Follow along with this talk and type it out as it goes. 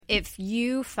if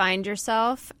you find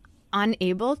yourself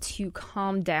unable to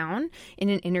calm down in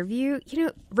an interview,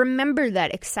 remember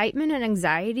that excitement and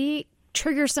anxiety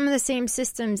trigger some of the same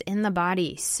systems in the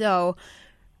body. So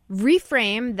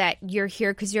reframe that you're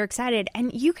here because you're excited,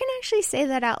 and you can actually say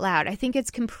that out loud. I think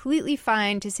it's completely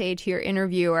fine to say to your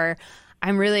interviewer,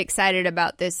 I'm really excited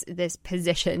about this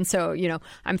position. So,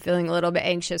 I'm feeling a little bit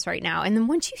anxious right now. And then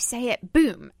once you say it,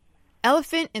 boom,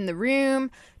 elephant in the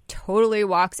room, totally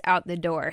walks out the door.